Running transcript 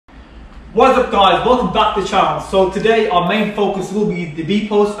What's up guys, welcome back to the channel. So today our main focus will be the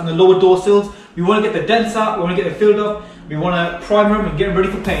V-post and the lower door sills. We want to get the dents out, we want to get it filled up, we want to primer them and get them ready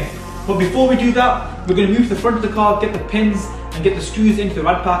for paint. But before we do that, we're going to move to the front of the car, get the pins and get the screws into the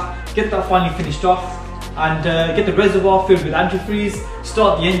rad pack, get that finally finished off, and get the reservoir filled with antifreeze,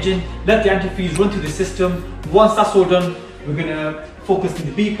 start the engine, let the antifreeze run through the system. Once that's all done, we're going to focus on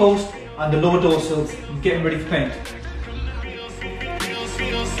the V-post and the lower door sills and get them ready for paint.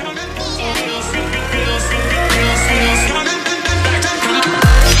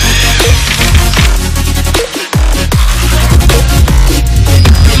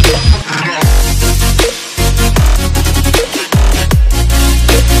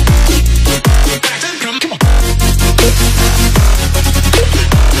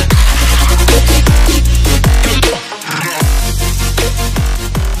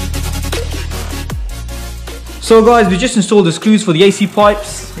 So guys, we just installed the screws for the AC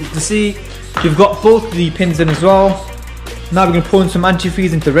pipes. You can see you've got both the pins in as well. Now we're going to pour in some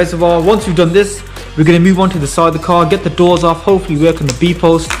antifreeze into the reservoir. Once we've done this, we're going to move on to the side of the car, get the doors off, hopefully work on the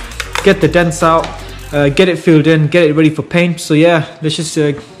B-post, get the dents out, get it filled in, get it ready for paint. So yeah, let's just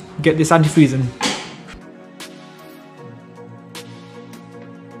get this antifreeze in.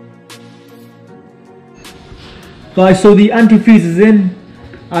 Guys, so the antifreeze is in.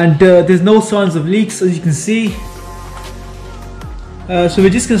 And there's no signs of leaks, as you can see. So we're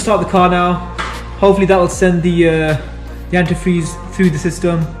just going to start the car now. Hopefully that will send the antifreeze through the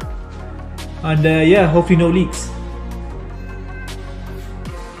system. And yeah, hopefully no leaks.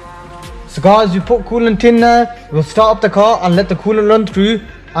 So guys, we put coolant in now. We'll start up the car and let the coolant run through,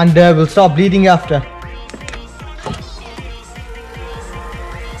 and we'll start bleeding after.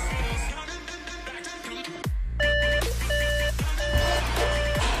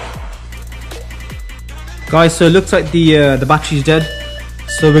 Guys, so it looks like the battery's dead.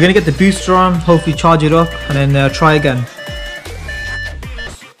 So we're gonna get the booster on, hopefully charge it up, and then try again.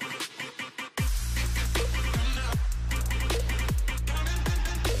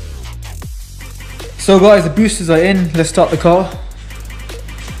 So guys, the boosters are in. Let's start the car.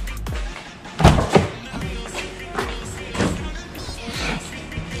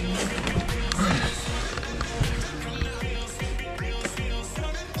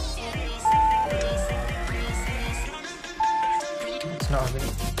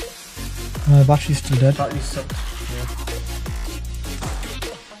 The battery's still dead. Battery's sucked. Yeah.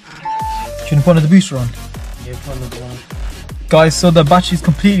 Should I put another booster on? Yeah, put another one. Guys, so the battery's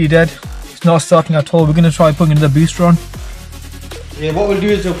completely dead. It's not starting at all. We're going to try putting another booster on. Yeah, what we'll do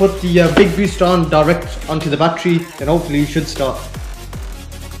is we'll put the big booster on direct onto the battery, then hopefully it should start.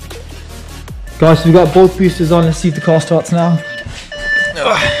 Guys, so we've got both boosters on. Let's see if the car starts now.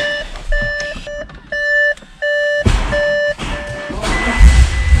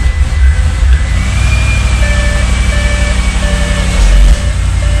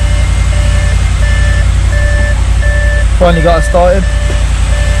 Finally got it started.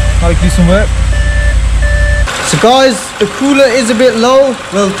 Now we can do some work. So guys, the cooler is a bit low.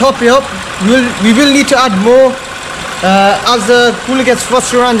 We'll top it up. We will need to add more as the cooler gets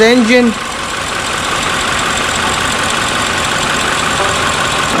flushed around the engine.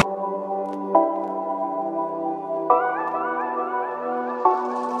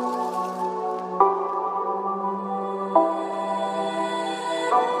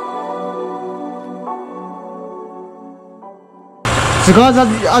 So guys,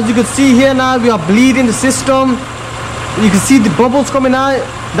 as you can see here now, we are bleeding the system. You can see the bubbles coming out.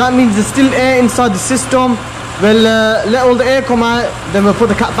 That means there's still air inside the system. We'll let all the air come out, then we'll put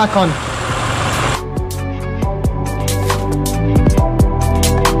the cap back on.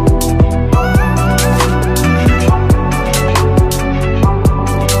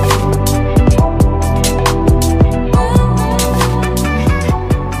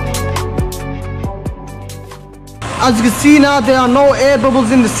 As you can see now, there are no air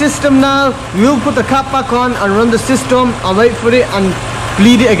bubbles in the system now. We will put the cap back on and run the system and wait for it and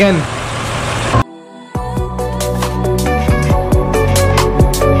bleed it again.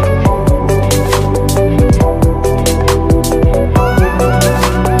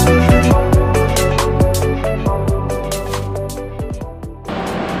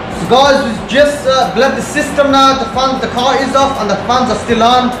 So guys, we just bled the system now. The car is off and the fans are still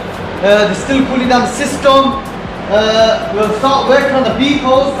on. They're still cooling down the system. We'll start working on the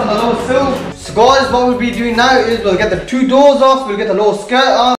B-post and the lower sill. So guys, what we'll be doing now is we'll get the two doors off, we'll get the lower skirt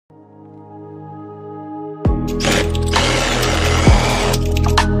off.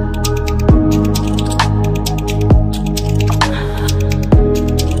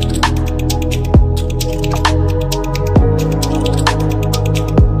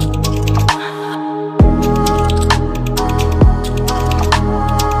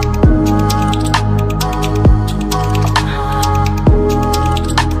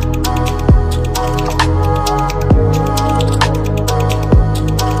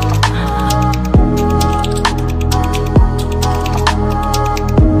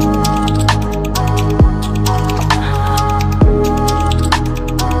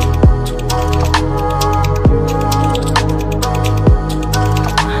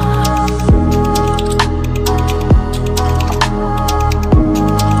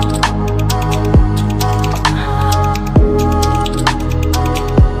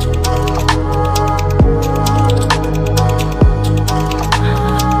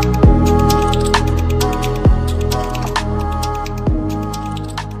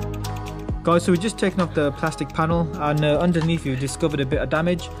 Guys, so we've just taken off the plastic panel, and underneath we've discovered a bit of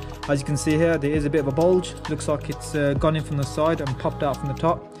damage. As you can see here, there is a bit of a bulge. Looks like it's gone in from the side and popped out from the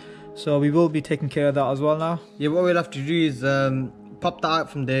top. So we will be taking care of that as well now. Yeah, what we'll have to do is pop that out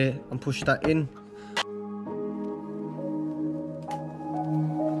from there and push that in.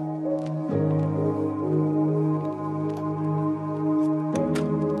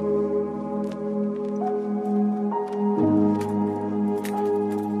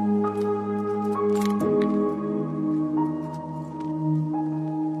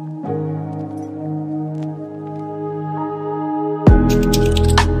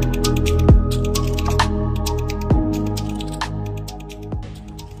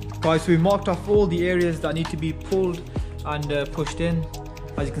 Guys, so we marked off all the areas that need to be pulled and pushed in,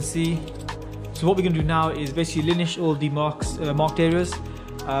 as you can see. So what we're going to do now is basically linish all the marked areas,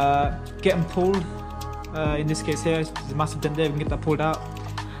 get them pulled. In this case here, there's a massive dent there, we can get that pulled out.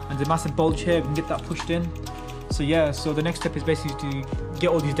 And there's a massive bulge here, we can get that pushed in. So yeah, so the next step is basically to get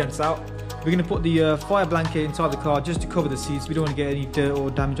all these dents out. We're going to put the fire blanket inside the car just to cover the seats. We don't want to get any dirt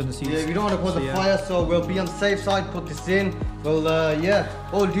or damage on the seats. Yeah, we don't want to cause a fire, so we'll be on the safe side, put this in. Well, yeah,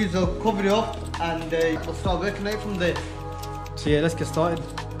 all we'll do is we'll cover it up and we'll start working out from there. So yeah, let's get started.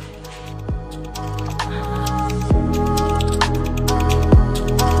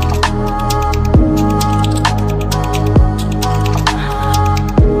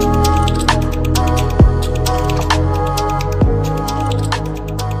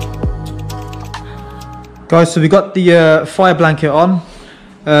 Guys, so we got the fire blanket on.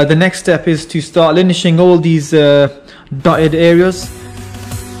 The next step is to start linishing all these dotted areas.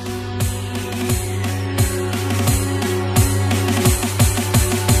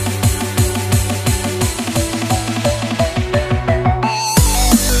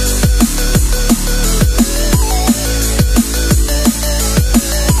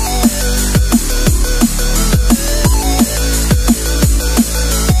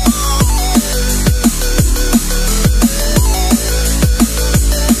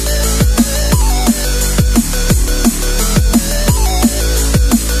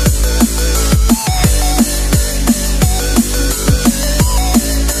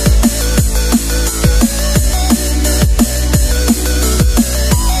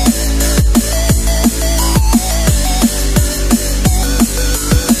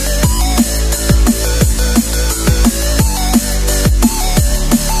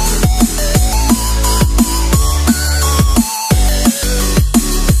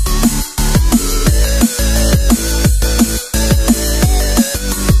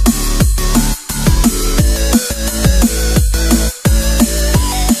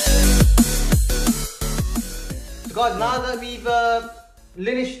 Guys, now that we've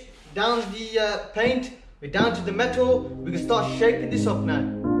linished down the paint, we're down to the metal, we can start shaping this up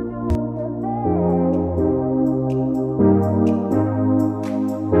now.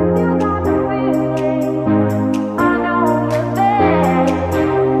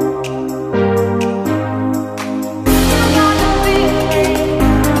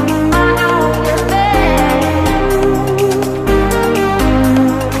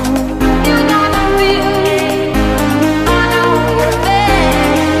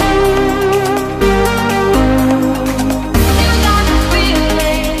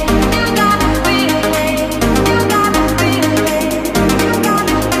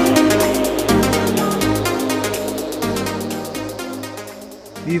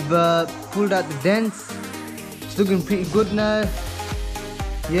 We've pulled out the dents. It's looking pretty good now.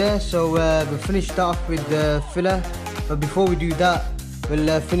 Yeah, so we'll finish that off with the filler. But before we do that,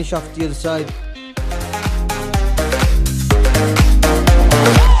 we'll finish off the other side.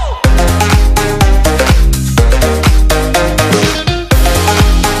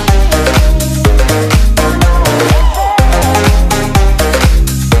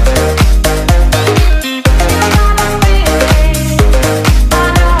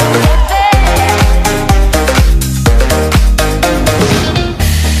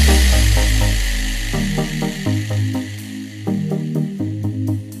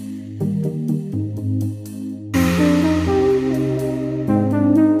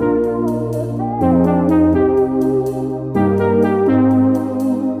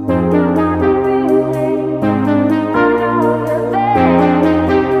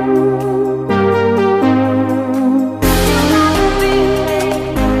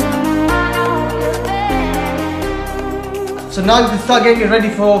 So now we can start getting it ready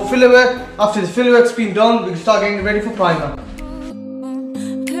for filler work. After the filler work's been done, we can start getting it ready for primer.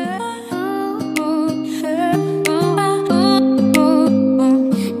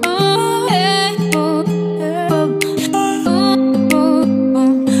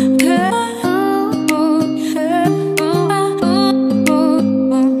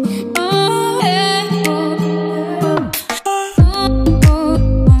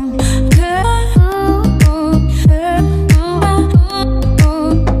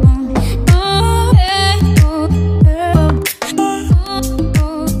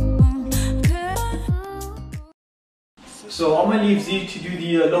 you to do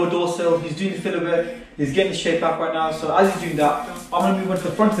the lower door sill. He's doing the filler bit. He's getting the shape back right now. So as he's doing that, I'm going to move on to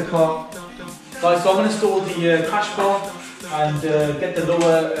the front of the car. Guys, so I'm going to install the crash bar and get the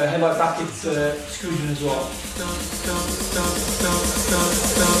lower headlight brackets screwed in as well.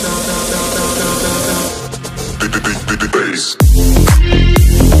 Bass.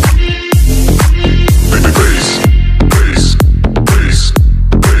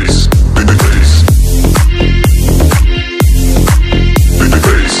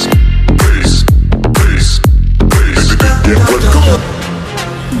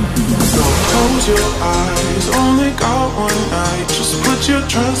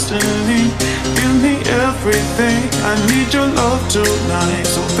 Trust in me, give me everything. I need your love tonight,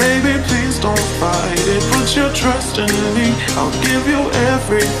 so baby please don't fight it. Put your trust in me, I'll give you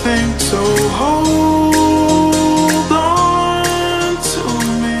everything. So hold on to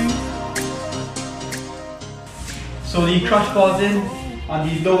me. So the crash bar's in and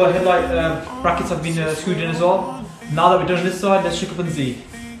the lower headlight brackets have been screwed in as well. Now that we're done on this side, let's check up on Z.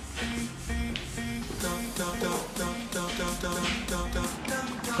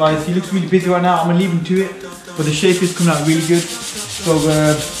 Guys, he looks really busy right now. I'm going to leave him to it, but the shape is coming out really good. So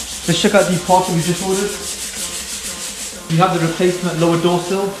let's check out these parts that we just ordered. We have the replacement lower door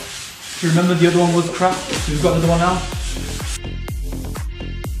sill. If you remember, the other one was crap, so we've got another one now.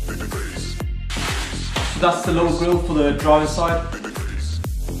 So that's the lower grille for the driver's side.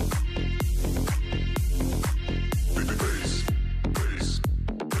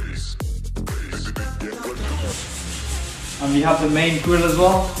 And we have the main grille as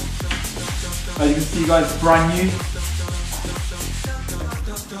well. As you can see, guys, it's brand new.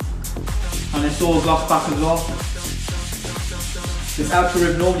 And it's all glass back as well. This outer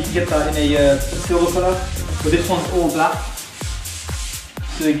rib, normally you can get that in a silver colour, but this one's all black.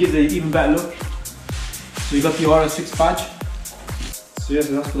 So it gives an even better look. So you got the RS6 badge. So yeah,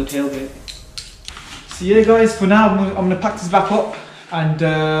 so that's for the tailgate. So yeah guys, for now I'm going to pack this back up and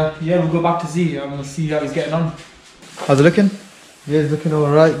yeah, we'll go back to Z and we'll see how he's getting on. How's it looking? Yeah, it's looking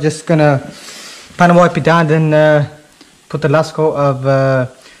alright. Just gonna pan wipe it down, then put the last coat of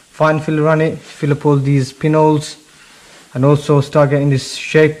fine filler on it, fill up all these pinholes, and also start getting this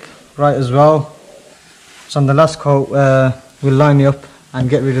shape right as well. So on the last coat, we'll line it up and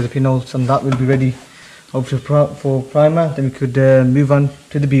get rid of the pinholes, and that will be ready hopefully for primer. Then we could move on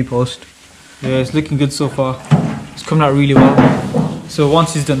to the B post. Yeah, it's looking good so far. It's coming out really well. So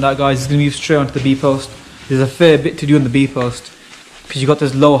once he's done that, guys, he's gonna move straight onto the B post. There's a fair bit to do on the B post because you've got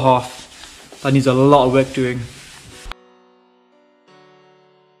this lower half that needs a lot of work doing.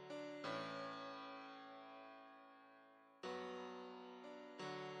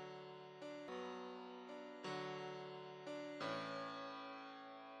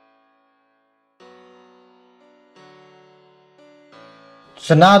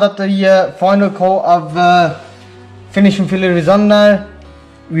 So now that the final coat of finishing filler is on now,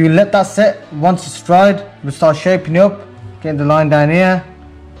 we will let that set. Once it's dried, we'll start shaping it up, getting the line down here.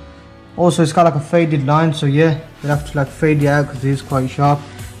 Also, it's got like a faded line, so yeah, we'll have to like fade it out because it is quite sharp.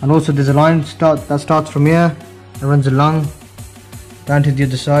 And also there's a line that starts from here and runs along down to the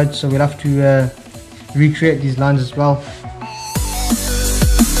other side, so we'll have to recreate these lines as well.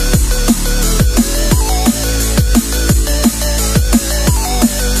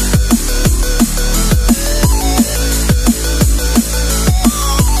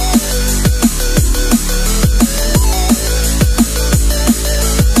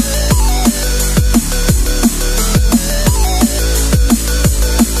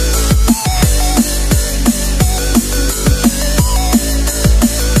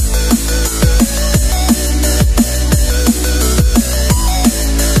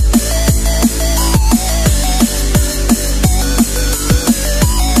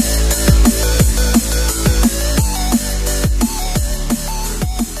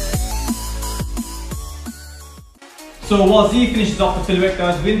 So while Z finishes off the filler work,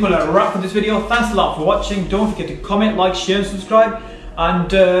 guys, we're going to put a wrap for this video. Thanks a lot for watching. Don't forget to comment, like, share and subscribe. And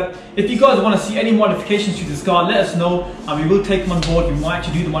if you guys want to see any modifications to this car, let us know and we will take them on board. We might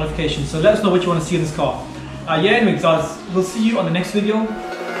actually do the modifications. So let us know what you want to see in this car. Yeah, anyway guys, we'll see you on the next video.